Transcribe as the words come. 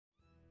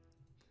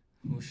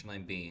Who should I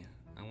be?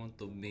 I want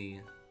to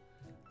be...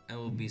 I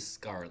will be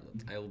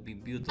Scarlet. I will be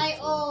beautiful. I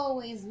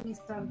always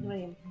Mr.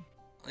 Green.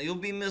 You'll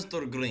be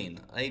Mr. Green.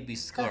 I be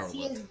Scarlet.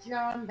 Because he is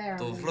John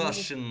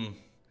Barrowman.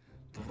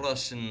 The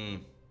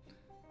Russian...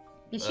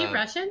 Is she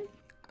Russian?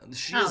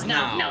 She is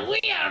now. No,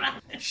 we are.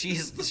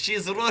 She's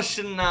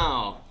Russian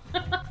now.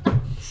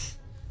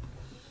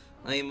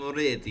 I'm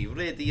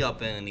ready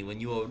up, Annie, when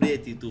you are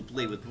ready to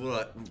play with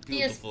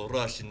beautiful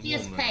Russian woman. She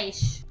is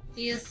Paish.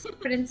 She is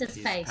Princess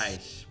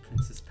Paish.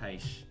 Princess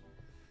Paish.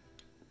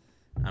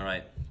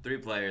 Alright, 3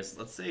 players.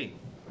 Let's see.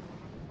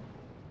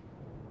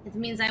 It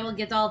means I will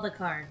get all the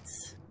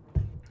cards.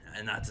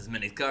 And not as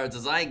many cards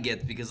as I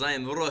get because I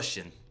am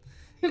Russian.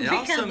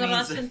 Because the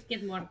Russians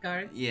get more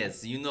cards.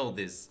 Yes, you know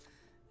this.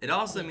 It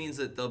also means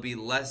that there'll be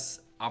less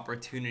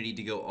opportunity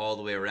to go all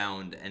the way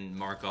around and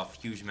mark off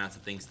huge amounts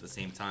of things at the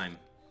same time.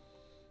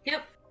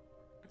 Yep.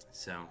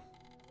 So,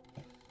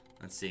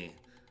 let's see.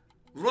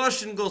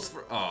 Russian goes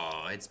for...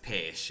 Oh, it's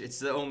Paish. It's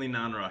the only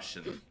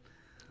non-Russian.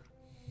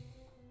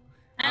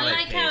 I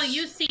like how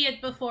you see it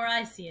before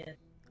I see it.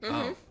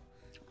 Oh.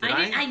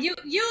 You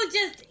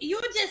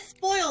just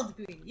spoiled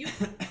me.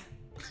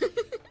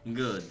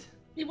 Good.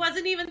 He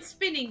wasn't even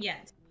spinning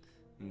yet.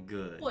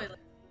 Good. Spoil it.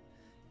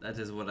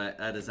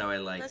 That is how I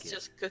like Let's it.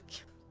 just cook.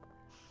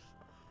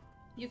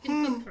 You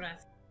can cook for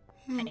us.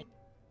 Hey.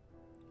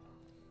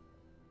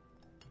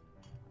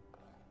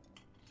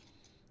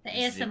 The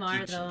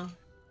ASMR though.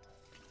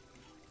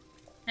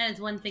 That is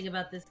one thing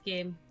about this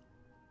game.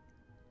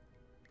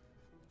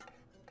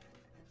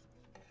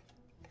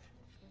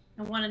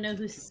 I want to know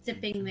who's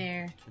sipping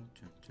their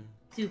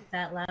soup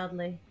that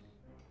loudly.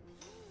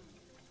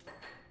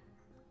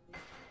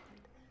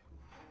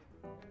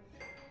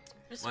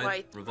 There's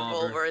white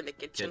revolver in the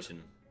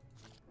kitchen.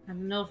 I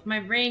don't know if my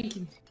brain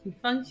can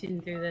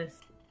function through this.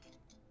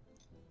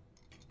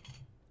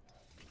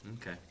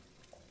 Okay.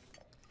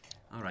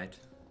 All right.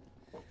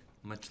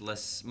 Much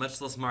less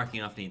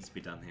marking off needs to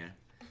be done here,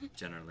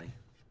 generally.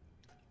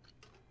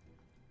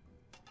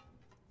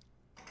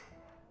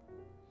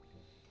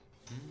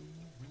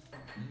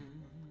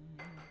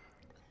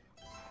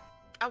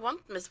 I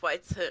want Miss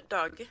White's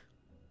dog.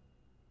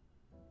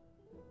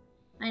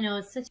 I know,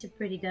 it's such a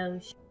pretty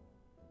doge.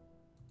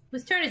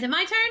 Whose turn is it?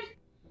 My turn?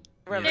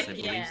 Yes, I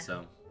believe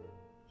so.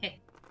 Okay.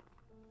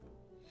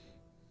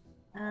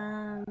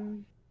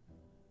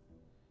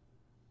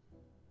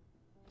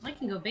 I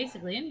can go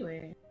basically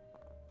anywhere.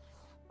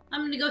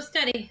 I'm gonna go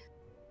study.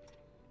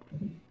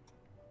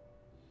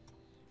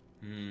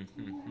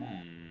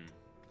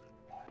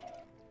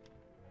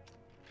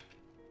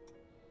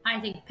 I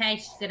think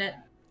Paige did it.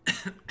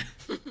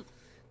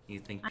 You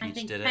think I Peach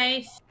think did it?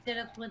 Paige did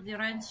it with the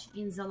wrench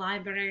in the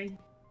library.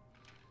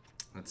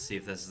 Let's see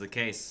if this is the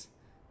case.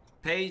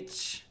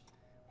 Paige.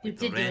 You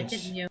did do it,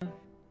 didn't you?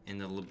 In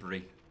the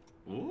library.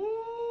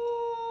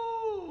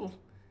 Ooh.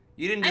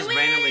 You didn't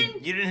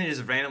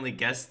just randomly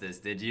guess this,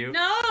 did you?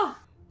 No.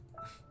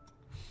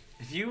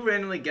 If you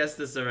randomly guessed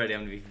this already,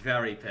 I'm gonna be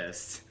very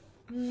pissed.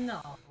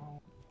 No.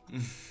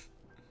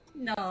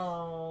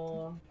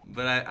 No.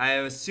 But I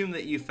assume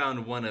that you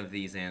found one of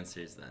these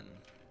answers then.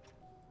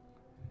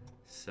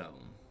 So.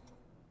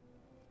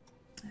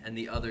 And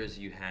the others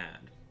you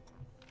had.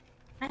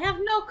 I have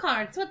no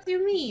cards. What do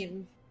you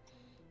mean?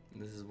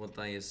 This is what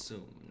I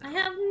assume. Now. I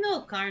have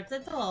no cards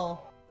at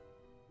all.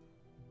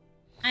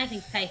 I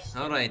think Paige.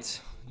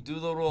 Alright. Do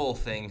the roll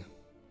thing.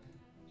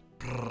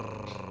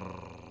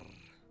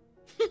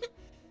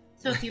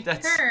 So if you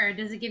purr,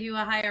 does it give you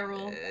a higher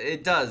roll?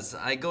 It does.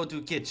 I go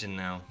to kitchen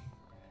now.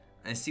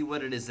 I see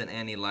what it is that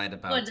Annie lied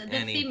about. Good, the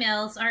Annie,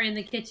 females are in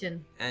the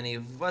kitchen. Annie,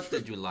 what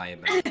did you lie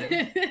about?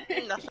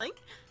 Nothing.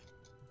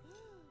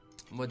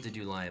 What did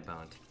you lie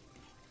about?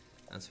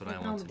 That's what I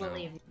want to know.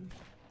 Believe.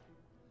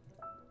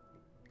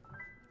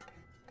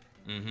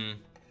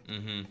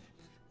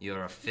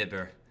 You're a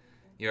fibber.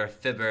 You're a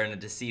fibber and a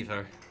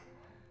deceiver.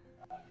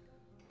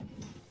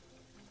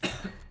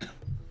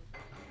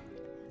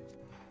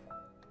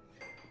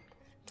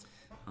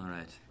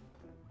 Alright.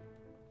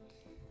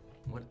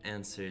 What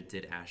answer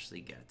did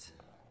Ashley get?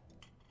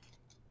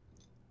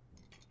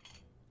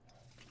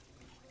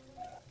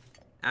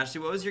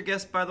 Ashley, what was your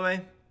guess, by the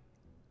way?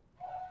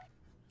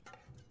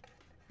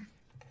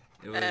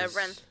 It was...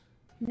 Ren.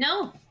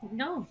 No.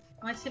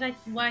 Why should I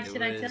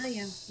tell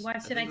you? Why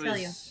should I tell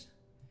you?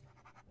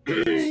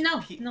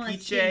 No,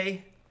 that's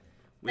cheating.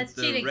 With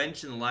the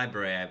wrench in the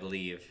library, I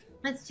believe.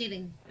 That's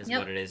cheating. Is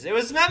what it is. It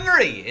was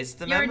memory! It's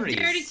the memories.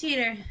 You're a dirty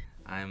cheater.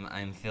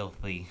 I'm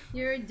filthy.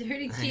 You're a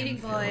dirty cheating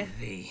boy.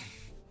 Filthy.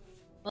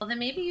 Well, then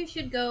maybe you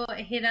should go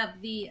hit up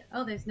the...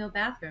 Oh, there's no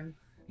bathroom.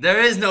 There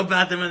is no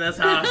bathroom in this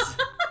house.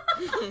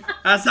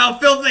 That's how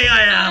filthy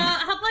I am.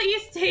 How about you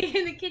stay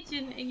in the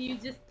kitchen and you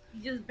just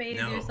bathe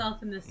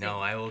yourself in the sink? No,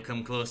 I will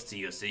come close to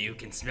you so you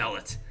can smell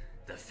it.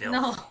 The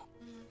filth.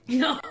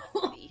 No.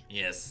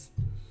 Yes.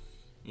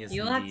 Yes,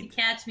 You'll have to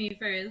catch me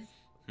first.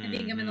 I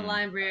think I'm in the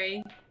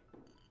library.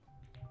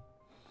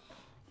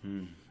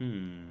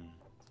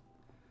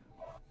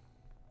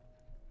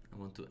 I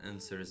want to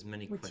answer as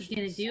many questions. What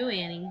you gonna do,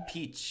 Annie?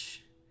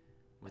 Peach.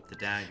 With the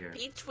dagger.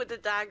 Peach with the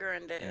dagger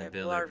in the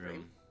billiard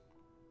room.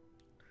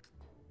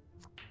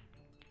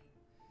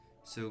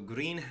 So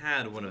Green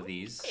had one of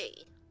these.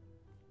 Hey.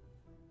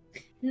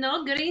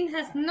 No, Green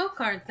has no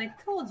cards. I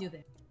told you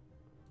that.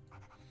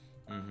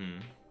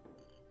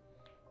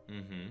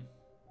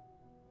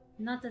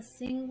 Not a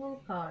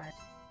single card.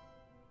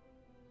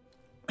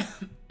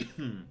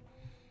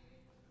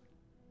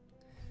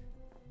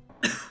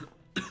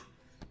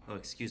 Oh,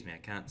 excuse me. I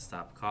can't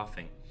stop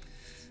coughing.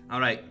 All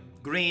right,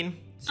 Green.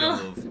 It's your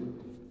move.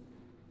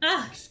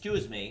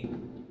 Excuse me.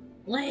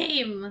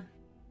 Lame.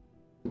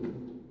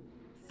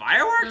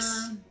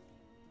 Fireworks?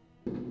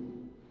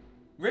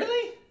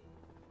 Really?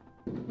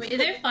 Wait, are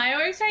there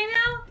fireworks right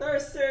now? There are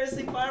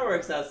seriously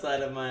fireworks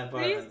outside of my Are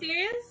apartment. you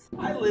serious?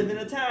 I live in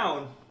a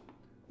town.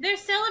 They're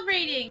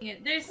celebrating.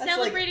 They're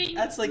celebrating.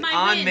 That's like my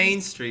on win.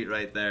 Main Street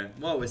right there.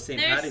 Whoa, it's St.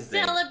 Patty's Day.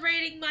 They're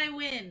celebrating my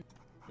win.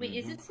 Wait,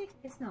 is it?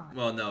 It's not.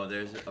 Well, no,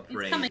 there's a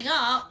parade. It's coming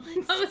up.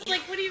 I was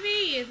like, what do you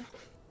mean?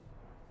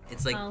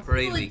 It's like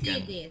parade who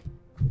weekend. Did it?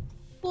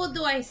 Who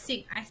do I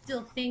think? I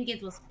still think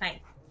it was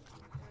Paige.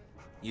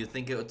 You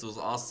think it was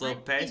also I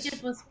Paige? think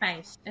it was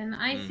Paige, and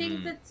I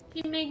think that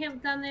she may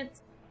have done it.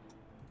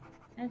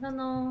 I don't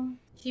know.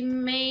 She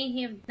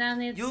may have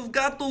done it. You've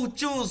got to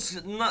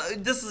choose. No,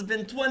 this has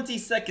been 20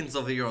 seconds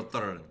of your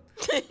turn.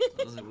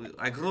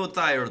 I grew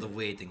tired of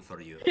waiting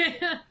for you.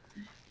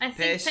 I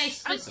think Paige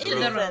switched to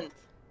the room.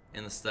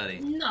 In the study.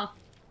 No,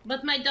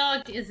 but my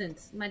dog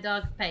isn't. My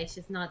dog Paige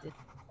is not it.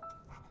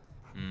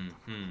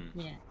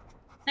 Yeah.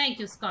 Thank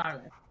you,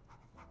 Scarlet.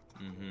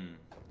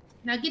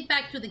 Now get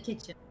back to the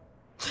kitchen.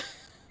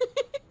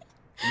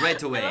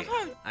 Right away.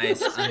 I'm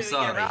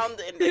sorry.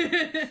 Around in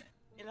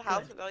the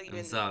house without even...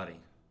 I'm sorry.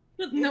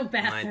 No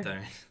bathroom. My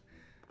turn.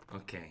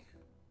 Okay.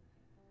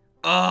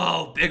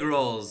 Oh, big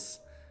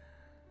rolls.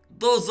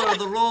 Those are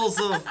the rolls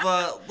of,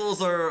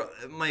 those are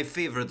my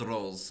favorite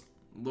rolls.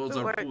 Those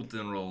are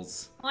Putin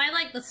rolls. Oh, I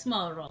like the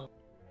small roll.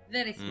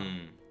 Very small.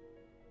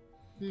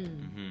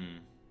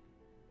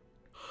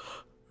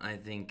 I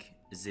think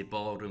the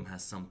ballroom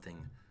has something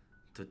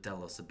to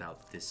tell us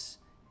about this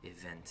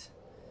event.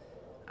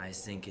 I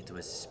think it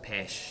was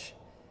Pesh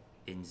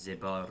in the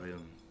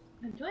ballroom.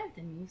 Do I have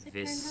the music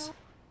This right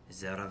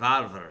is a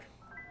revolver.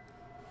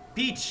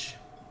 Peach!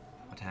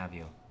 What have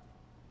you?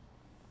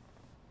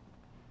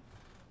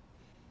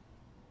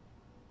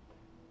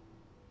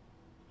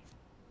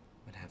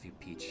 What have you,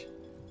 Peach?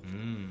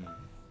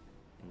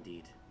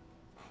 Indeed.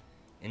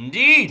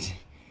 Indeed!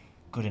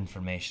 Good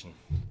information.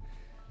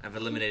 I've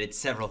eliminated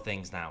several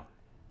things now.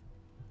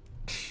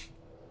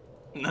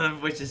 None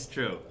of which is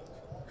true.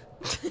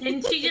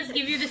 Didn't she just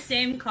give you the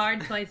same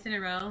card twice in a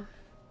row?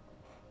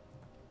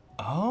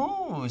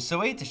 Oh, so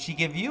wait, did she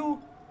give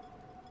you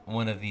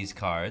one of these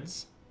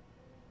cards?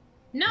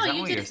 No,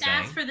 you just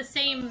asked for the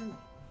same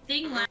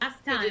thing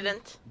last time. You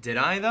didn't. Did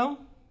I, though?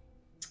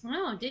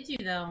 Oh, did you,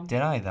 though?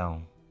 Did I,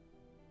 though?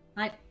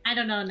 I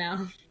don't know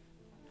now.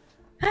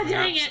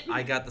 Dang it.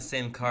 I got the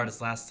same card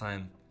as last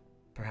time.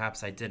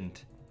 Perhaps I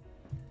didn't.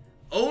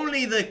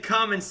 Only the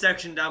comment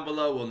section down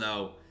below will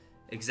know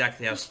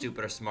exactly how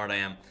stupid or smart I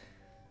am.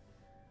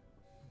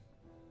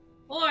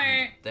 Or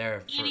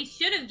Annie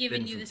should have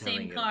given you the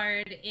same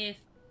card if...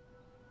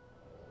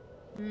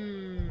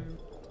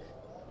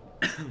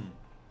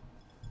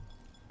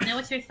 Now,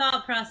 what's your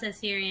thought process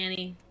here,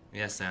 Annie?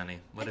 Yes, Annie.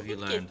 What have you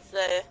learned?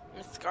 It's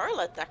Miss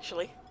Scarlet,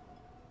 actually.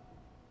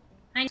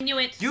 I knew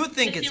it. You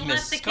think it's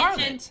Miss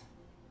Scarlet?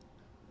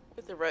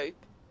 With the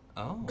rope.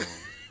 Oh.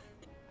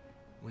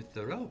 With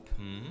the rope,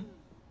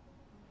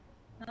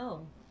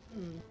 Oh.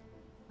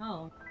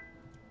 Oh.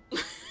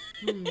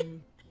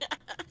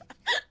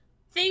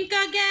 Think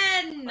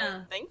again!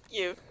 Oh, thank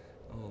you.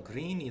 Oh,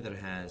 Green either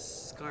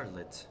has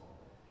Scarlet,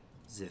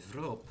 the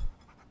rope,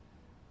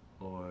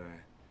 or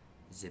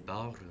the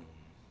ballroom.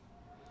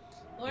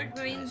 Or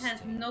Green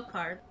has no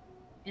card,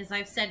 as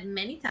I've said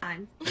many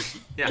times.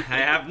 Yeah, I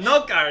have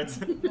no cards.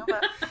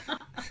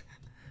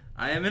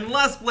 I am in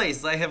last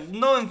place. I have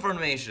no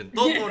information.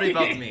 Don't worry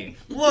about me.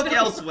 Look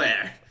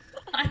elsewhere.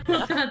 I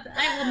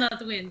will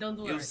not win. Don't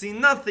worry. You've seen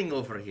nothing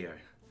over here.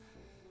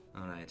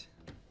 All right.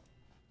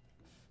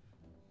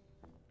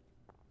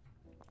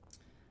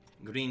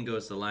 Green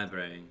goes to the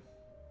library.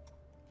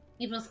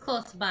 It was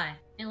close by.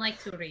 I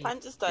like to read. Time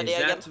to study Is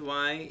again. that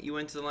why you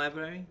went to the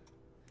library?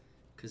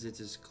 Because it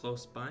is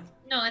close by?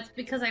 No, it's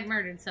because I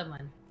murdered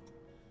someone.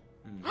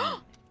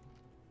 I'm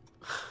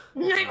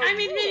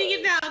admitting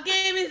it now.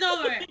 Game is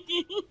over.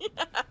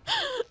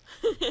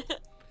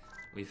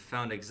 We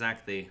found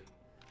exactly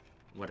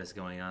what is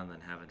going on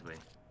then, haven't we?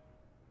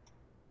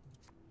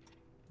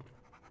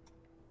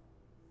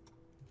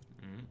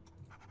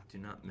 Do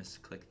not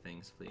misclick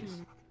things,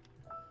 please.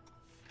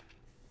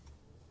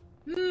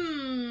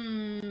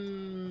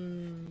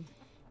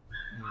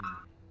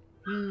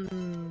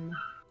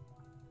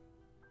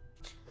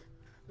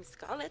 Miss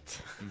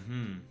Scarlet.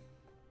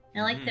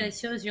 I like that it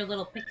shows your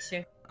little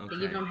picture that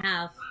you don't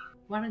have.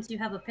 Why don't you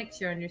have a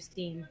picture on your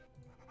Steam?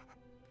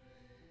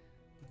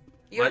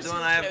 Why don't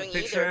I have a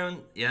picture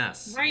on?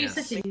 Yes. Why are you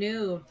such a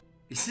noob?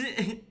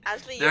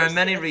 Ashley, There are yours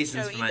many doesn't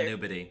reasons show for my either.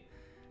 nudity.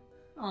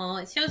 Oh,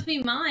 it shows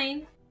me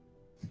mine.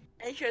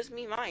 It shows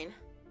me mine.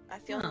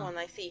 That's the only one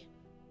I see.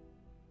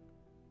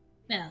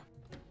 Well,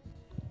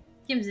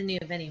 Kim's a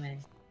noob anyway.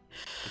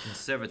 The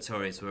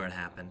conservatory is where it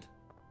happened.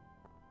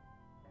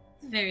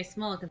 It's a very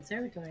small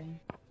conservatory.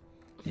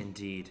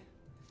 Indeed.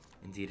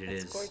 Indeed it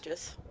It's is.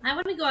 gorgeous. I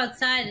want to go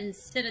outside and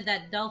sit at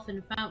that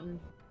dolphin fountain.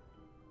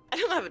 I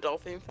don't have a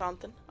dolphin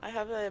fountain. I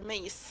have a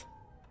maze.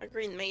 A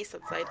green maze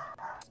outside.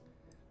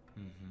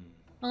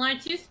 Well,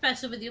 aren't you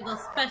special with your little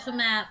special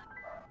map?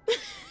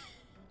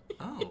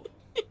 Oh.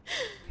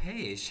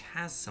 Paige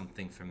has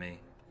something for me.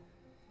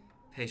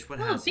 Paige, what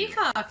Oh, has you?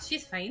 Peacock.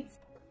 She's fine.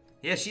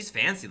 Yeah, she's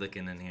fancy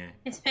looking in here.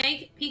 Is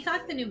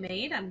Peacock the new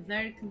maid? I'm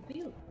very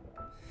confused.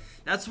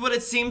 That's what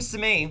it seems to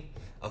me.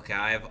 Okay,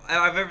 I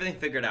have everything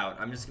figured out.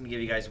 I'm just gonna give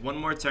you guys one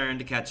more turn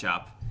to catch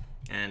up,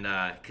 and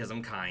because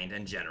I'm kind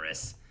and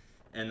generous,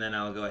 and then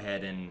I'll go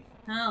ahead and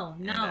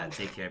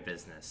take care of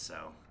business.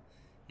 So,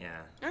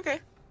 yeah. Okay.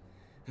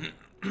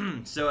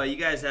 So you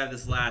guys have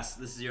this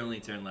is your only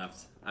turn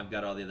left. I've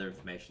got all the other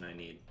information I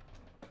need.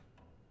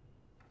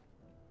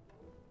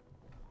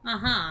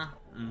 Uh-huh.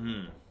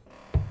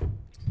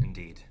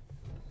 Indeed.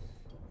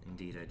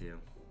 Indeed I do.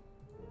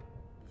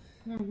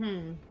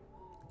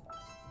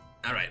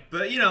 Alright,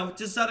 but you know,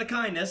 just out of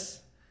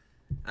kindness,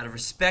 out of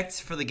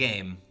respect for the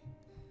game,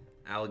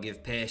 I will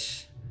give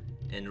Pesh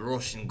and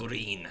Russian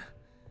Green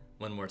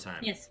one more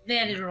time. Yes,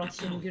 very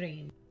Russian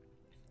green.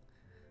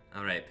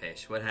 Alright,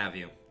 Pesh, what have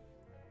you?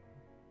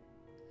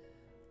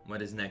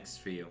 What is next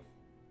for you?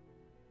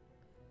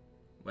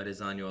 What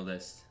is on your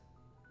list?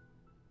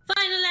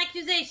 Final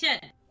accusation!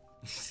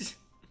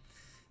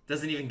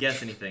 Doesn't even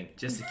guess anything,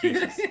 just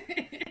accuses.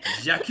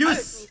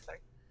 J'accuse!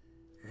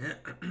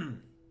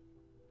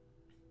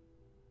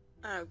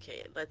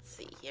 Okay, let's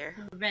see here.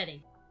 We're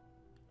ready.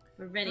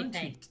 We're ready, Don't you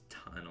Peg.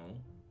 tunnel.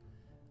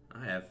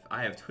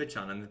 I have Twitch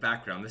on in the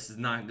background. This is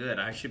not good.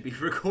 I should be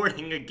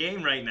recording a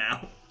game right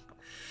now.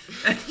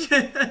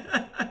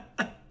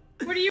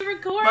 What are you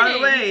recording? By the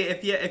way,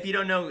 if you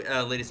don't know,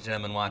 ladies and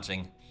gentlemen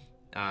watching,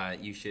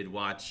 you should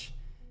watch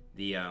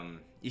the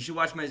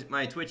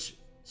my Twitch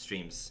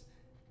streams.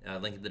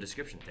 Link in the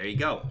description. There you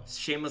go.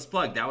 Shameless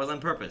plug. That was on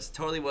purpose.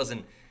 Totally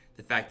wasn't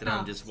the fact that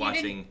I'm just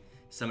watching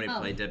somebody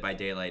play Dead by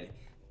Daylight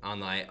on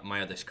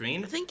my other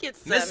screen. I think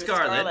it's Miss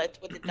Scarlet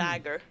with the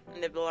dagger in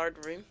the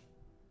billiard room.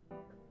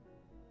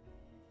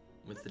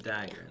 With the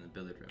dagger in the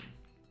billiard room.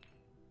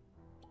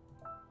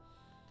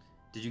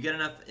 Did you get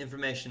enough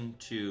information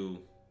to...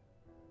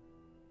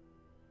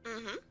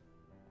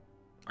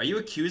 Are you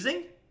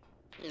accusing?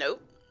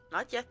 Nope,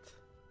 not yet.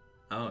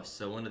 Oh,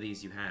 so one of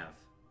these you have.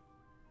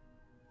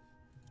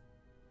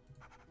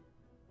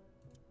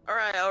 Or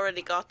I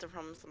already got them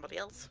from somebody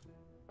else.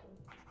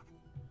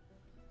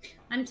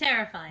 I'm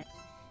terrified.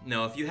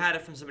 No, if you had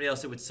it from somebody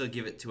else, it would still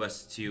give it to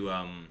us to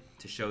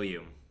show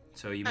you.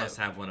 So you must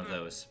have one of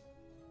those.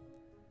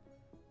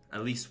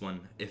 At least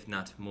one, if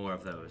not more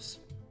of those.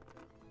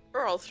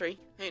 Or all three,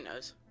 who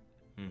knows.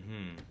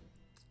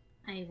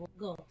 I will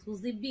go to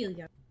the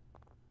billiard.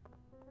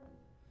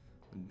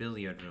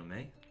 Billiard room,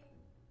 eh?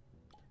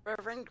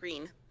 Reverend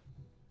Green.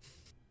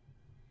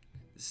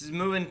 This is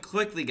moving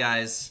quickly,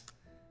 guys.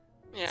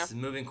 Yeah. This is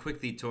moving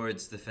quickly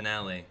towards the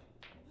finale.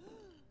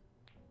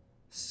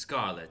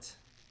 Scarlet,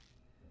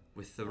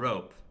 with the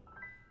rope,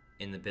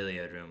 in the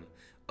billiard room.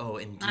 Oh,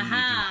 indeed, you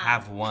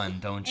have one,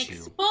 don't you?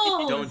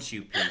 Exposed! Don't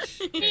you,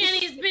 Peach?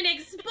 Annie's been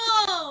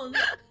exposed!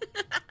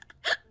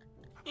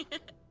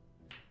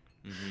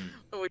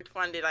 Which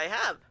one did I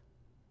have?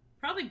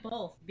 Probably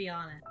both, to be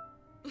honest.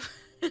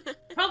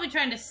 Probably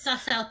trying to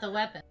suss out the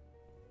weapon.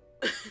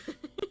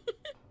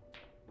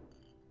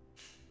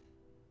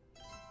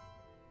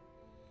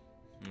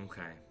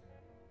 Okay.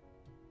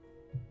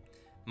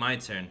 My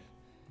turn.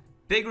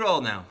 Big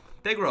roll now.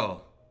 Big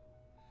roll.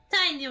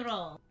 Tiny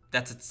roll.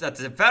 That's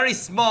a very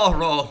small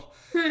roll.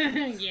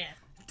 Yeah.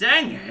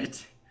 Dang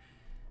it.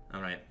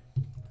 All right.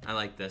 I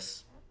like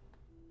this.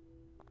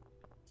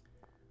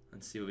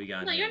 Let's see what we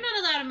got. No, here. you're not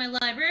allowed in my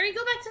library.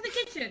 Go back to the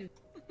kitchen.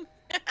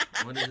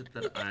 What is it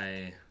that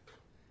I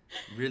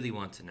really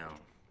want to know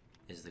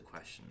is the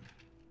question.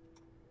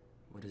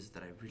 What is it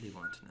that I really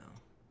want to know?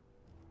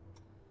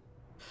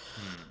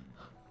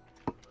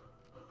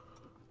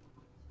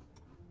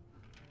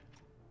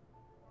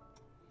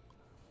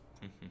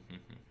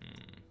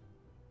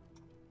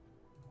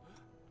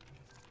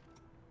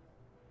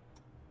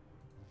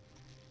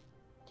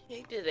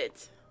 He did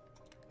it.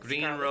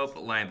 Green Scarlet. Rope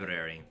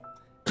Library.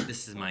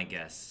 This is my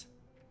guess.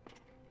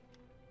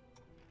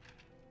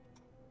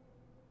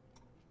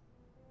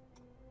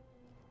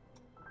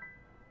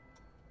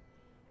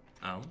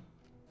 Oh?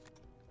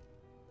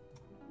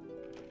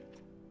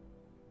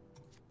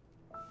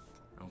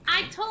 Okay.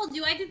 I told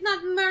you I did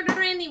not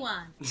murder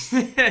anyone.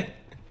 See,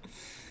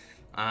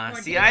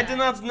 I do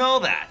not know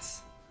that.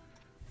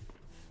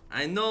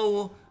 I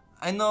know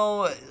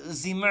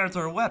the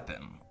murder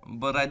weapon,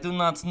 but I do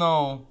not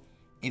know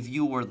if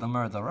you were the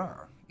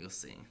murderer. You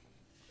see.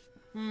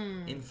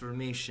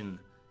 Information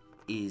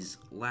is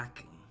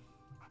lacking.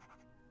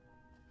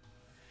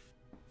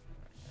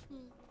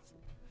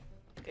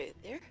 Okay,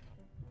 there.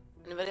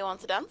 Anybody want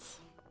to dance?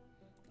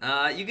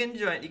 You can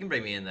join. You can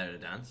bring me in there to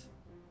dance.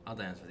 I'll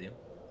dance with you.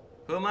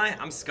 Who am I?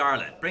 I'm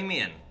Scarlet. Bring me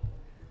in.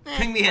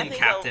 Bring me in,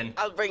 Captain.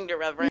 I'll bring the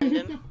Reverend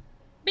in.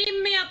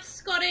 Beam me up,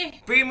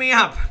 Scotty. Bring me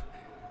up.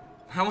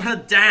 I want to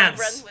dance.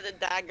 Reverend with a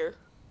dagger.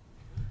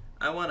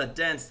 I want to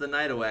dance the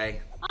night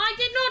away. I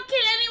did not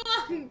kill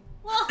anyone.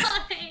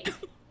 Why?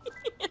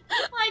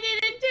 I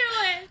didn't do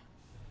it.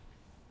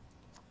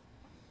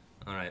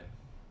 All right.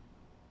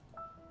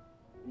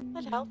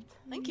 That helped.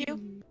 Thank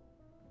you.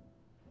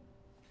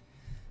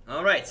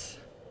 All right.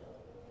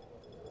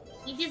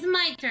 It is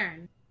my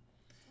turn.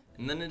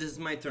 And then it is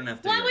my turn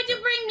after. Why your would you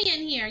turn. bring me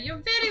in here?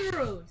 You're very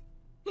rude.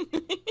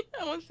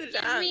 I want to Give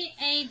dance. me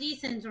a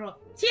decent roll.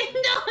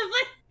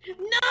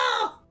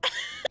 No!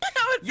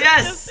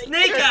 Yes,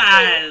 Snake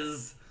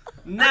Eyes!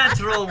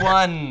 Natural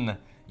 1.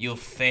 You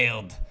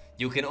failed.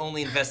 You can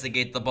only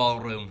investigate the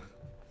ballroom.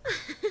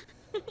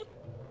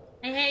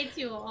 I hate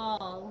you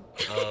all.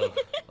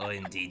 Oh,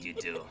 indeed you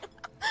do.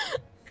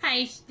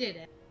 Kaish did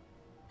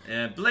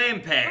it. Blame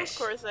Of Pesh.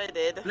 course I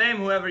did. Blame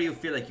whoever you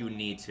feel like you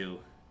need to.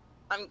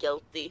 I'm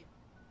guilty.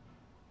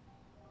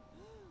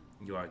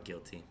 You are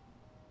guilty.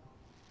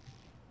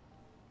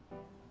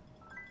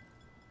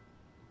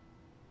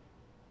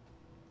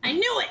 I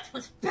knew it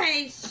was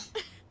Kaish.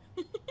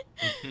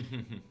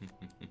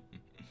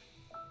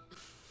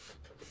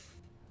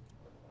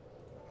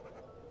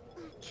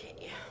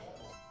 Okay.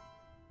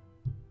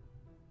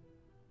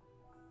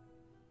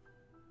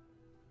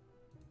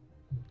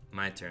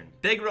 My turn.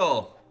 Big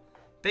roll.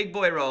 Big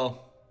boy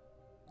roll.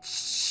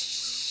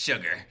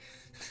 Sugar.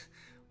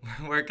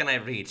 Where can I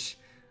reach?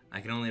 I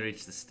can only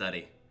reach the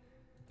study.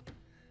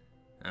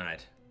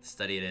 Alright,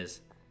 study it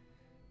is.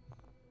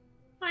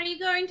 Are you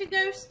going to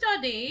go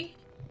study?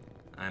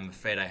 I'm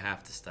afraid I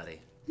have to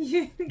study.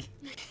 I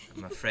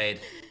I'm afraid.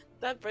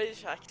 That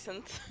British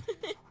accent.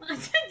 don't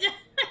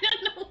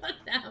know what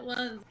that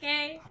was,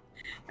 okay?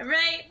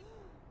 Alright.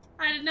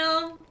 I don't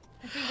know.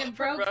 I think I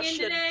broke in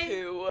Russian today.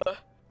 too.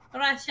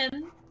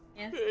 Russian.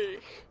 Yes.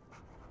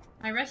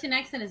 My Russian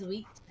accent is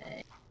weak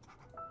today.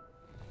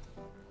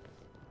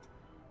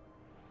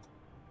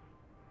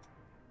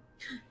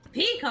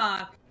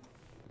 Peacock!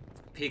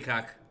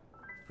 Peacock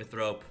with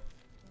rope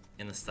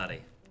in the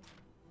study.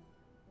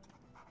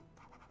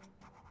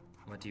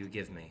 What do you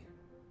give me?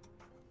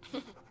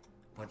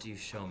 What do you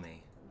show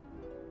me?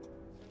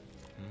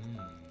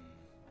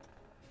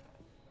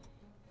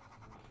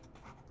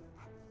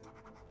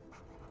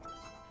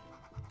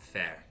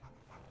 Fair.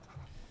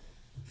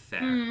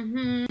 Fair.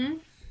 Mm-hmm.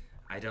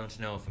 I don't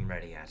know if I'm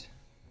ready yet.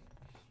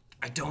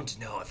 I don't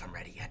know if I'm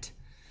ready yet.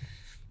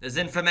 There's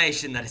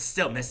information that is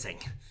still missing.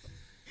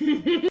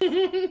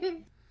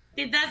 Did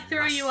that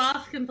throw you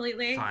off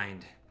completely?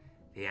 Find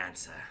the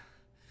answer.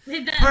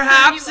 Did that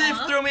Perhaps throw you it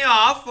off? threw me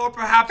off, or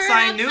perhaps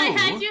I knew. I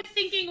had you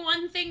thinking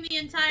one thing the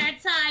entire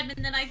time,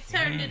 and then I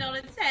turned it on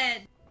its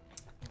head.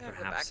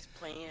 Perhaps,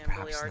 playing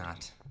perhaps billiard.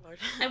 not.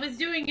 I was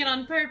doing it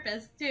on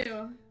purpose,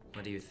 too.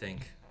 What do you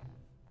think?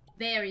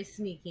 Very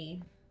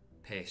sneaky.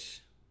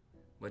 Pesh,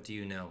 what do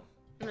you know?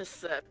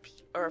 Miss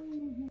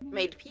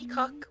made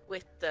peacock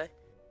with the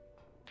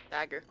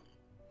dagger.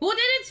 Who did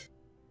it?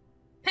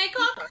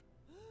 Peacock?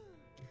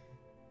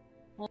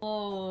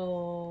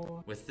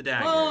 Oh. With the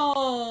dagger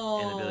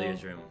Oh. in the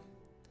billiards room.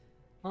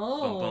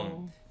 Oh. Boom,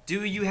 boom.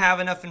 Do you have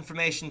enough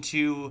information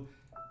to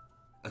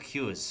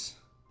accuse?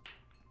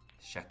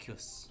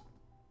 J'accuse.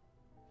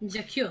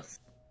 J'accuse.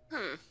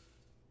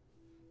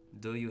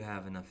 Do you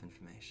have enough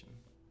information?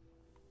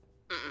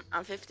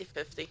 I'm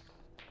 50-50.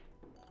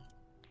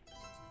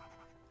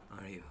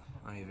 Are you?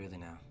 Are you really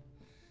now?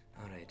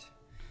 Alright.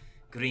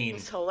 Green.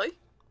 Miss Hollow?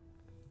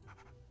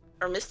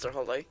 Or Mr.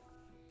 Hollow?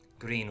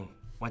 Green,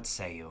 what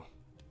say you?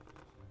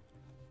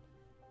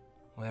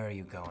 Where are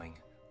you going?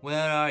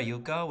 Where are you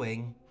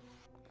going?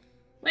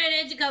 Where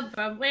did you come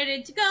from? Where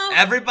did you go?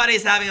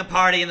 Everybody's having a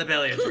party in the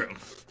billiards room.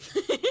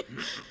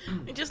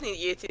 I just need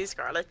you two,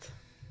 Scarlet.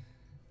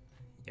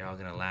 You're all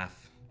gonna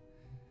laugh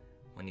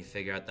when you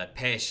figure out that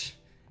Pesh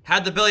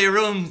had the billiard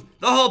room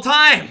the whole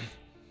time.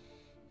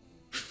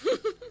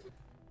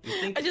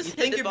 You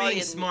think you're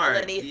being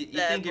smart. You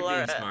think you're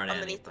being smart, Annie,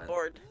 underneath the but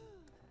board.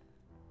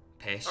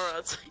 Pesh Or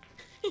else.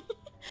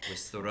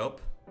 with the rope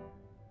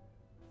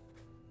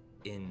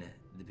in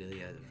the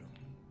billiard room.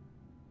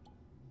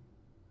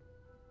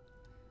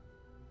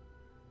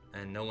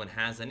 And no one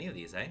has any of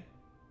these, eh?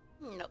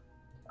 No.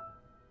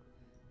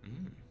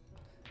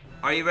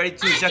 Are you ready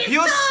to I j'accuse?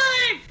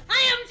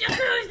 am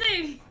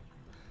jacuzzing!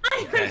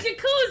 I'm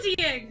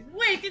jacuzziing!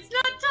 Wait, it's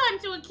not time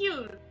to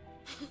accuse!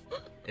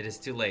 It is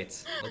too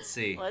late. Let's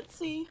see. Let's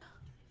see.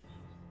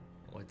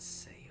 What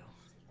say you?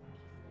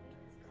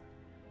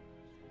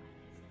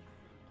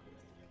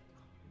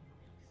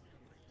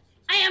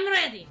 I am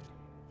ready!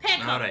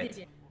 Peacock Alright.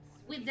 did it.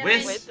 With the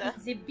With- wrench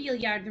in the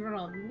billiard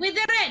room. With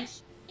the wrench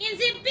in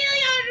the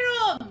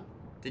billiard room!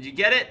 Did you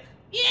get it?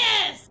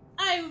 Yes!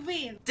 I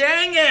win!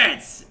 Dang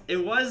it! It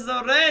was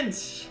the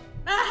wrench!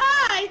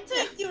 Aha! I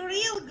took you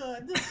real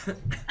good!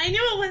 I knew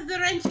it was the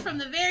wrench from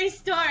the very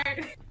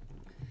start.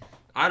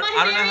 I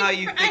don't know how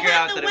you figure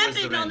out that it was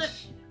the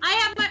wrench.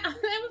 That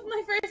was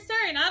my first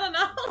turn. I don't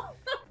know.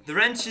 The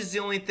wrench is the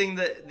only thing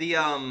that the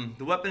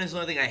weapon is the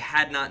only thing I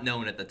had not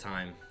known at the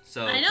time.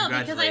 So I know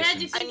because I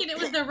had you thinking it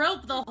was the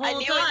rope the whole time. I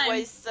knew it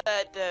was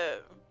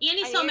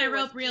Annie saw my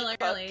rope real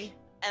early.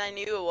 And I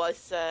knew it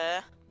was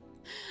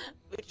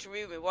which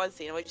room it was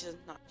in, which is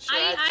not sure.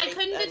 I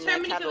couldn't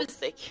determine if it was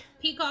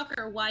peacock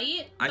or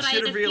white. I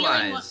should have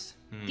realized.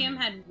 Kim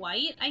had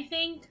white, I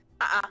think.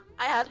 I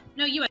had.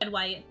 No, you had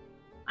white.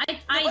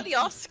 Nobody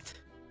asked.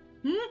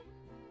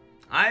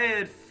 I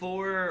had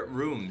 4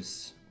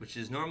 rooms, which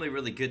is normally a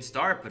really good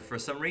start, but for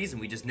some reason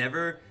we just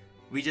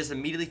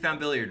immediately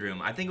found billiard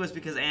room. I think it was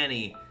because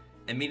Annie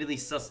immediately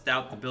sussed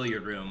out the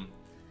billiard room.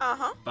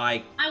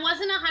 By I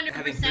wasn't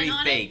 100%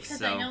 on it because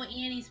so. I know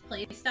Annie's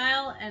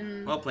playstyle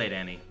and. Well played,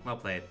 Annie. Well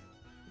played.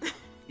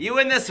 You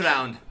win this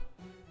round.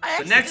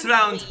 The next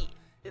round.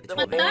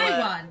 But I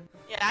won.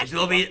 Yeah, it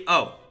will be.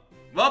 Oh,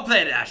 well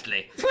played,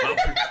 Ashley.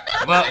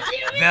 Well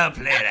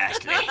played,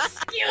 Ashley.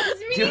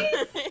 Excuse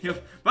me.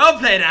 Well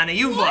played, Annie.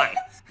 You won.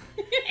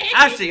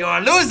 Ashley, you're a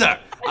loser.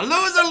 A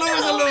loser,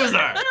 loser,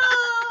 loser. No.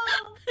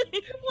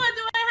 What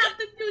do I have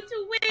to do to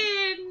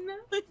win?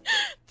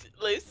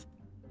 Lose.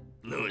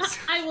 Lose.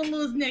 I will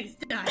lose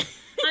next time.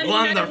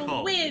 Wonderful. I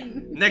will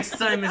win. Next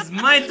time is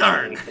my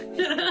turn.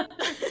 To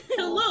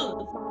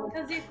lose.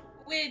 Because if you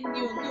win,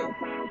 you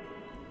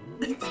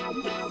lose.